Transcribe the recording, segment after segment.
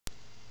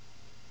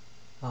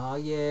Oh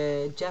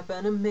yeah,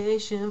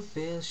 Japanimation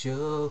Phil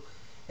show.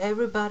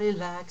 Everybody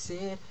likes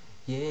it.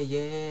 Yeah,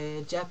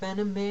 yeah,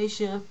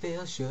 Japanimation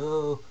Phil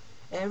show.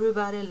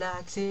 Everybody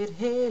likes it.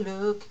 Hey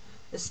look,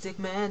 a stick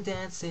man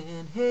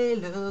dancing. Hey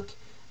look,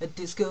 a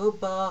disco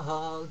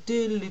ball.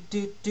 Diddly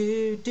doo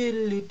doo,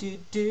 diddly doo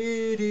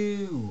doo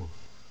doo.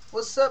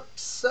 What's up,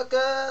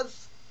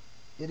 suckers?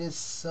 It is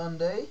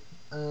Sunday.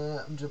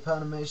 I'm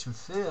Japanimation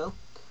Phil.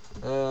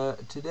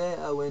 Today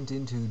I went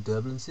into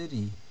Dublin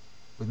City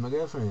with my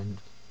girlfriend.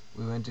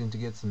 We went in to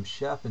get some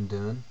shopping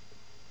done.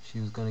 She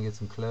was gonna get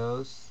some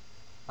clothes.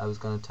 I was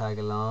gonna tag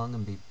along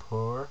and be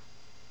poor.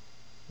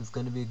 It was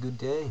gonna be a good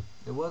day.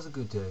 It was a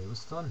good day. It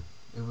was fun.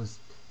 It was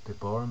a bit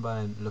boring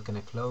buying looking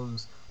at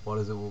clothes. What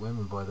is it with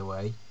women, by the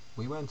way?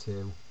 We went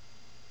to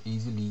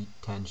easily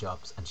 10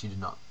 shops and she did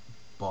not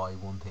buy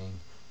one thing.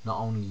 Not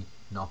only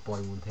not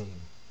buy one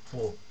thing,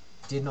 but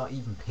did not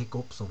even pick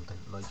up something.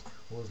 Like,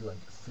 was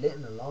like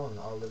flitting along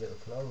all the little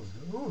clothes.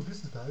 Oh,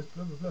 this is nice,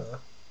 blah blah blah.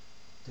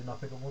 Did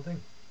not pick up one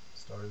thing.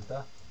 Started with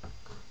that.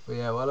 But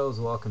yeah, while I was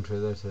walking through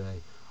there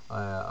today,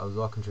 I was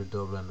walking through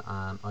Dublin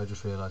and I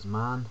just realised,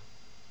 man,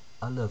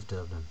 I love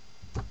Dublin.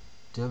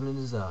 Dublin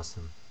is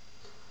awesome.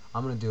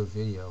 I'm going to do a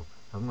video.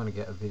 I'm going to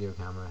get a video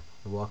camera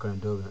and walk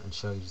around Dublin and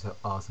show you just how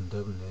awesome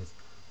Dublin is,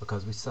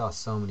 because we saw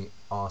so many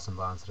awesome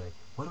bands today.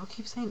 Why do I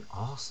keep saying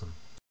awesome?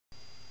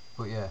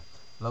 But yeah,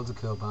 loads of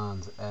cool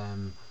bands.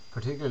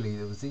 Particularly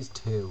there was these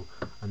two,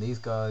 and these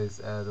guys.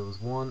 There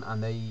was one,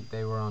 and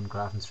they were on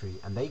Grafton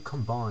Street, and they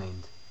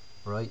combined,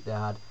 right? They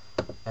had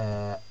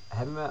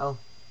heavy metal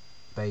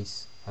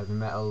bass, heavy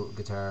metal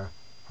guitar,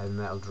 heavy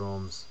metal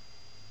drums,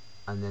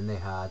 and then they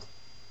had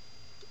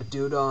a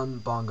dude on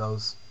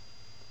bongos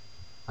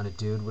and a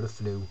dude with a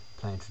flute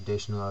playing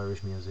traditional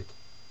Irish music.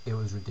 It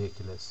was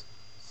ridiculous.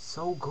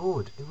 So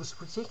good. It was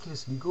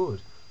ridiculously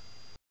good.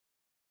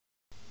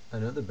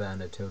 Another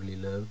band I totally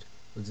loved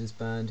was this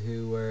band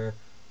who were,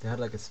 they had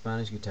like a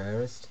Spanish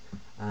guitarist,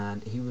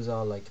 and he was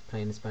all like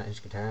playing the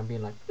Spanish guitar and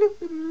being like bloop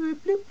bloop bloop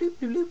bloop bloop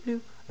bloop bloop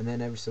bloop, and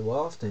then every so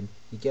often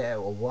he'd get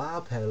out a wah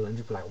pedal and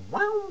just be like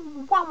wow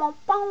wow wow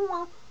wow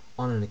wow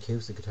on an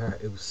acoustic guitar.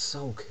 It was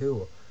so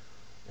cool.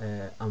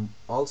 And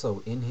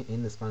also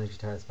in the Spanish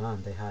guitarist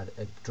band, they had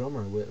a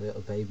drummer with a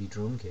little baby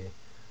drum kit,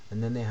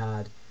 and then they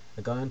had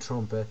a guy on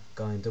trumpet,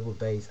 guy on double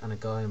bass, and a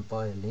guy on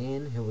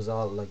violin who was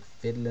all like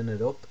fiddling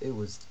it up. It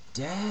was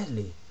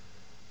deadly.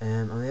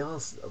 And they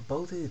all,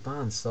 both of these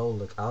bands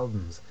sold like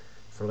albums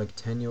for like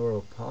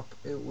 €10 pop.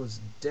 It was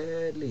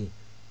deadly.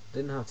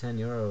 Didn't have €10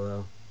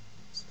 though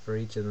for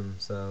each of them,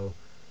 so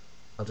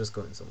I'll just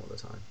go in some other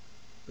time.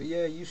 But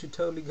yeah, you should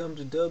totally come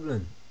to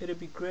Dublin. It'd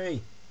be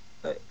great.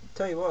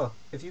 Tell you what,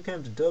 if you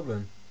came to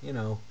Dublin, you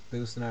know,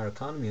 boosting our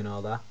economy and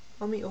all that,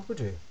 I'll meet up with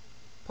you.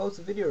 Post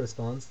a video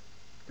response.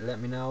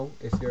 Let me know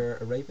if you're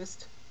a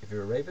rapist. If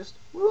you're a rapist,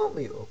 we won't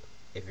meet up.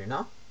 If you're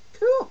not,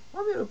 cool,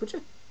 I'll meet up with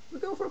you.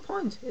 We'll go for a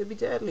pint. It'll be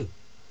deadly.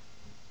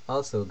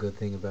 Also, a good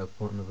thing about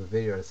putting up a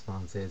video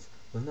response is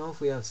we'll know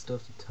if we have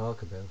stuff to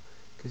talk about.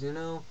 Because, you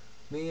know,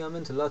 me, I'm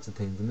into lots of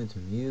things. I'm into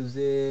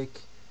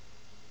music,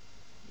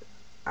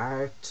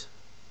 art,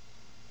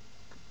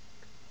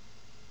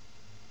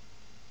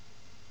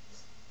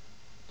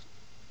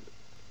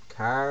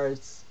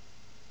 cars.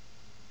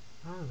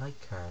 I don't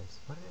like cars.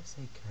 Why did I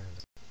say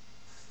cars?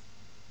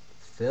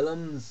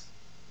 Films,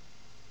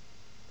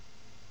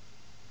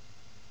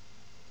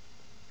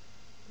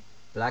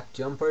 black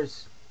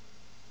jumpers,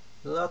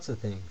 lots of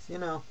things. You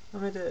know,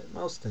 I'm into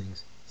most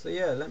things. So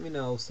yeah, let me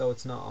know so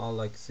it's not all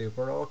like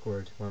super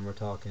awkward when we're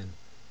talking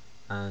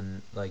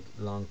and like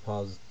long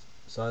paused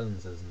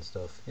silences and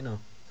stuff. You know,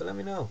 so let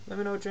me know. Let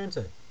me know what you're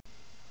into.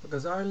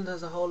 Because Ireland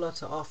has a whole lot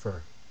to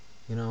offer.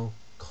 You know,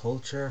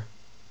 culture,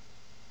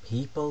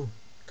 people,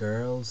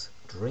 girls,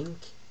 drink,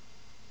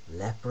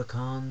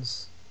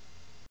 leprechauns.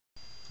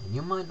 And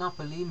you might not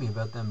believe me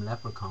about them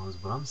leprechauns,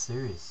 but I'm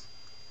serious.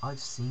 I've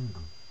seen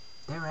them.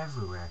 They're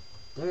everywhere.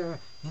 They're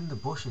in the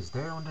bushes.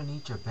 They're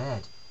underneath your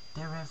bed.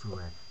 They're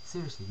everywhere.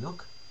 Seriously,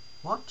 look.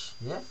 Watch,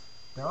 yeah?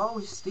 They're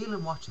always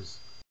stealing watches.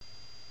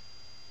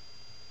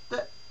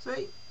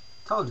 See?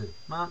 Told you,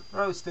 man.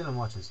 They're always stealing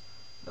watches.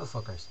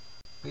 Little fuckers.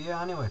 But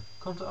yeah, anyway,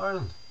 come to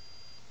Ireland.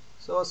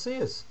 So I'll see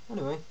us.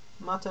 Anyway,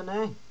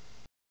 matinee.